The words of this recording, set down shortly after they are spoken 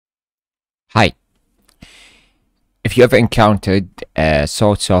Hi. If you ever encountered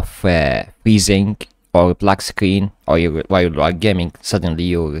sorts of freezing or black screen, or while you are gaming, suddenly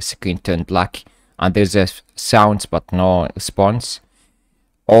your screen turned black and there's a sound but no response,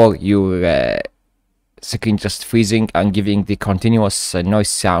 or your screen just freezing and giving the continuous noise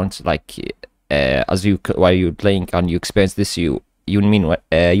sound, like as you while you're playing and you experience this, you mean what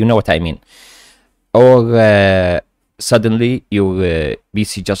you know what I mean, or suddenly your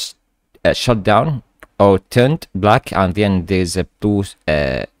PC just shut down or turned black, and then there's a blue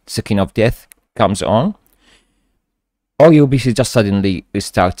screen of death comes on, or your PC just suddenly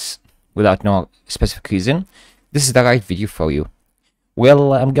restarts without no specific reason. This is the right video for you.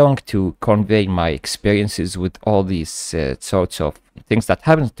 Well, I'm going to convey my experiences with all these sorts of things that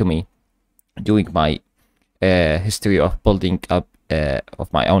happened to me during my history of building up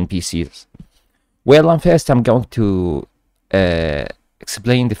of my own PCs. Well, first I'm going to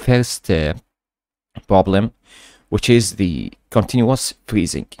explain the first problem, which is the continuous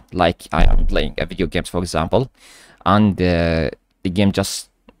freezing. Like I am playing a video game, for example, and the game just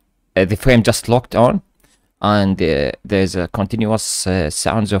the frame just locked on, and there's a continuous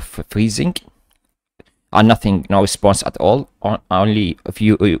sounds of freezing and nothing, no response at all. Only if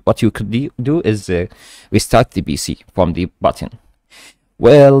you what you could do is restart the PC from the button.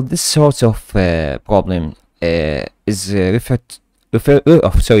 Well, this sort of problem is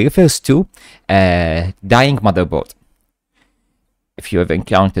refers to dying motherboard. If you have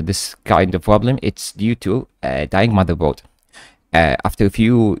encountered this kind of problem, it's due to dying motherboard. After a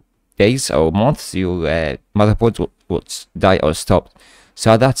few days or months, your motherboard will die or stop.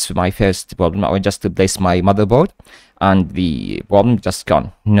 So that's my first problem. I will just replace my motherboard and the problem just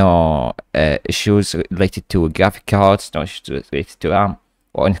gone. No issues related to graphic cards, no issues related to RAM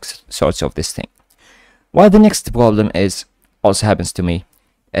or any sorts of this thing. While the next problem is also happens to me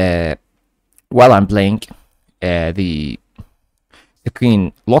while I'm playing, the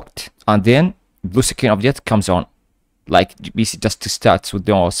screen locked and then blue screen of death comes on, like PC just starts with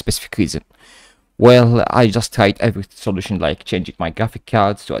no specific reason. Well, I just tried every solution, like changing my graphic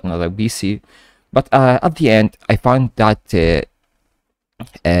cards to another PC, but at the end I found that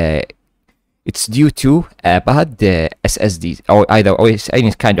it's due to a bad SSD, or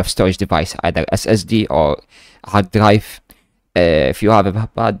any kind of storage device, either SSD or hard drive. If you have a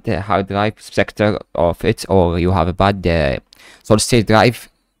bad hard drive sector of it, or you have a bad solid state drive,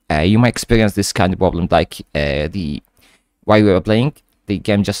 you might experience this kind of problem, like while you are playing, the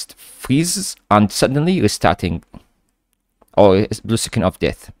game just freezes and suddenly restarting, or blue screen of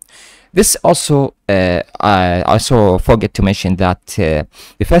death. This also, I also forget to mention that the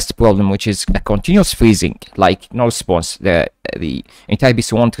first problem, which is a continuous freezing, like no response, the entire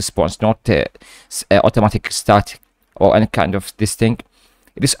PC won't respond, not automatic start or any kind of this thing.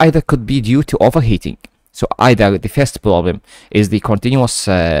 This either could be due to overheating. So either the first problem is the continuous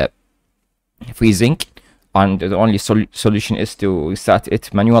freezing, and the only solution is to restart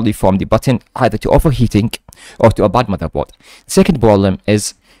it manually from the button, either to overheating or to a bad motherboard. The second problem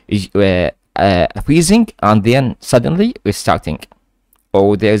is freezing and then suddenly restarting,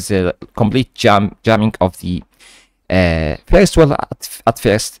 or there's a complete jamming of the first. Well, at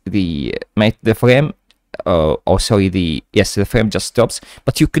first the frame the frame just stops,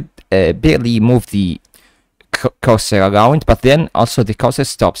 but you could barely move the cursor around, but then also the cursor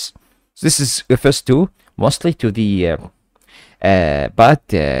stops. So this refers to mostly to the bad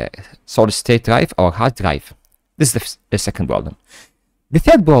solid state drive or hard drive. This is the second problem. The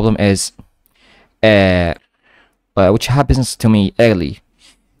third problem is which happens to me early,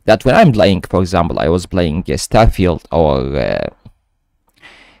 that when I'm playing, for example, I was playing Starfield or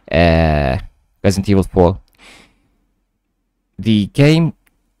Resident Evil 4, the game,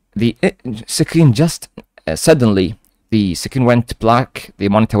 the screen just suddenly the screen went black, the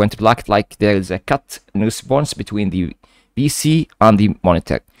monitor went black, like there is a cut in response between the PC and the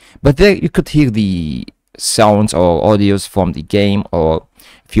monitor. But there you could hear the sounds or audios from the game, or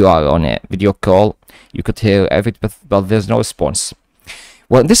if you are on a video call, you could hear everything, but there's no response.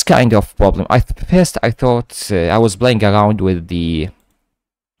 Well, this kind of problem, first I thought I was playing around with the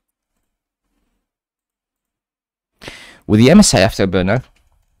MSI Afterburner.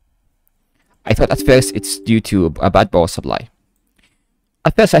 I thought at first it's due to a bad power supply.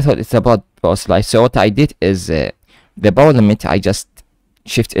 At first I thought it's a bad power supply, so what I did is the power limit, I just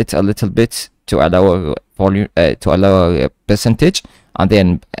shift it a little bit to a lower volume, to a lower percentage, and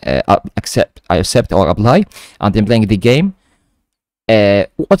then I accept or apply, and then playing the game.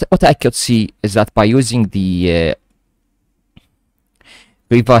 What I could see is that by using the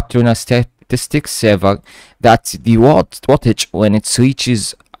Riva Tuner statistics server, that the wattage, when it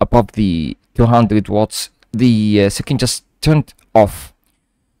reaches above the 200 watts, the screen just turned off.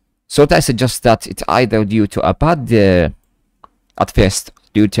 So I suggest that it's either due to a bad at first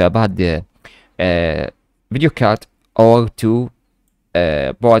due to a bad video card, or to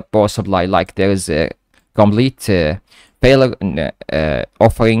power supply, like there is a complete failure in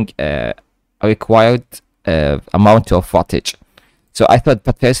offering a required amount of wattage. So I thought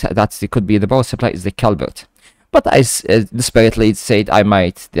at first that it could be the power supply is the culprit, but I desperately said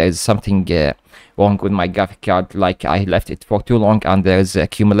there's something wrong with my graphic card, like I left it for too long and there's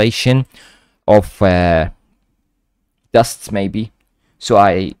accumulation of dust maybe. So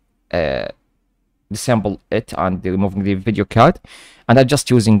I disassemble it and removing the video card, and I'm just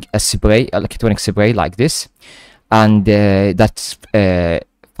using a spray, electronic spray like this, and that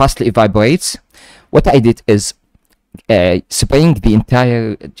fastly evaporates. What I did is spraying the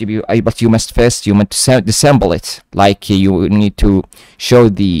entire GPU, but you must disassemble it, like you need to show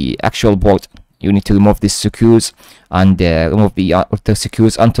the actual board. You need to remove these screws and remove the outer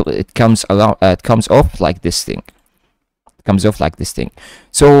screws until it comes around. It comes off like this thing.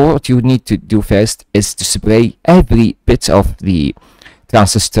 So what you need to do first is to spray every bit of the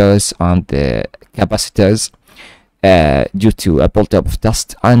transistors and the capacitors due to a buildup of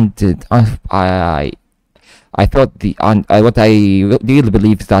dust. And I thought what I really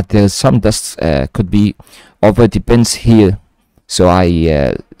believe that there's some dust could be over the pins here. So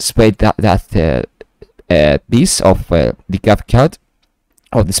I sprayed that piece of the graphic card,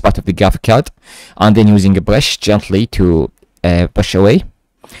 or this part of the graphic card, and then using a brush gently to brush away.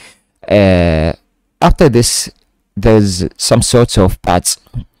 After this, there's some sorts of pads,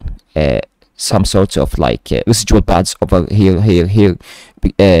 some sorts of like residual pads over here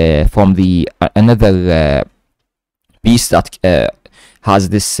from the another piece that has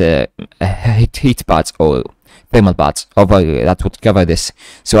this heat pads or thermal pads over that would cover this.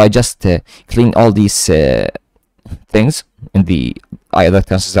 So I just clean all these things in the other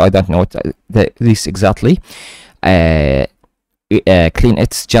transistor. I don't know what this exactly. Clean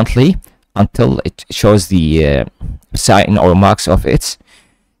it gently until it shows the sign or marks of it,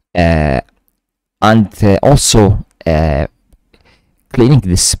 and also cleaning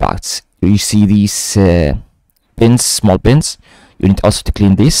these parts. You see these pins, small pins. You need also to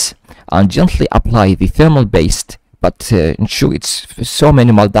clean this and gently apply the thermal paste, but ensure it's so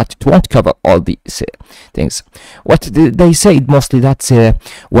minimal that it won't cover all these things. What they say mostly that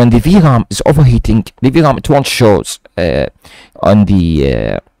when the VRAM is overheating, the VRAM, it won't show on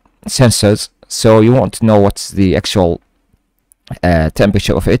the sensors, so you won't know what's the actual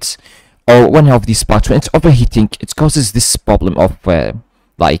temperature of it. Or one of these parts, when it's overheating, it causes this problem of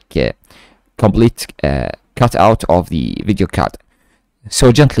complete cut out of the video card.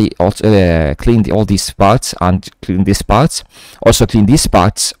 So gently also clean all these parts and clean these parts. Also clean these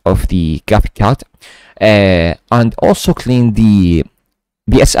parts of the graphic card, and also clean the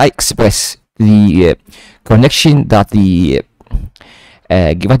BSI Express, the connection that the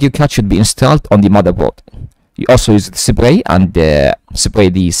video card should be installed on the motherboard. You also use the spray and spray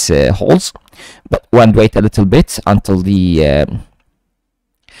these holes, but wait a little bit until the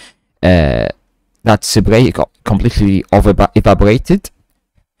that spray completely evaporated,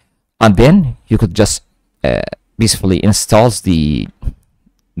 and then you could just peacefully install the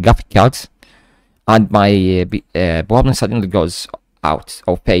graphic card, and my problem suddenly goes out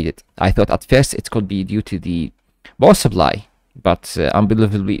or faded. I thought at first it could be due to the power supply, but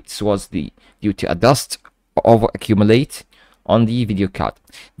unbelievably it was due to a dust over accumulate on the video card.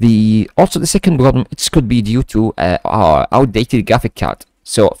 Also the second problem, it could be due to our outdated graphic card.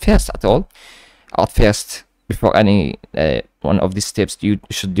 So first, before any one of these steps you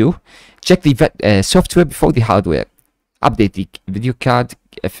should do, check the software before the hardware. Update the video card,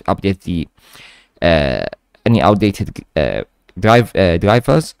 update the any outdated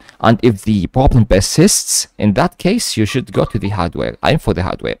drivers, and if the problem persists, in that case you should go to the hardware. I'm for the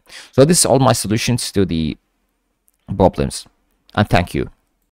hardware. So this is all my solutions to the problems, and thank you.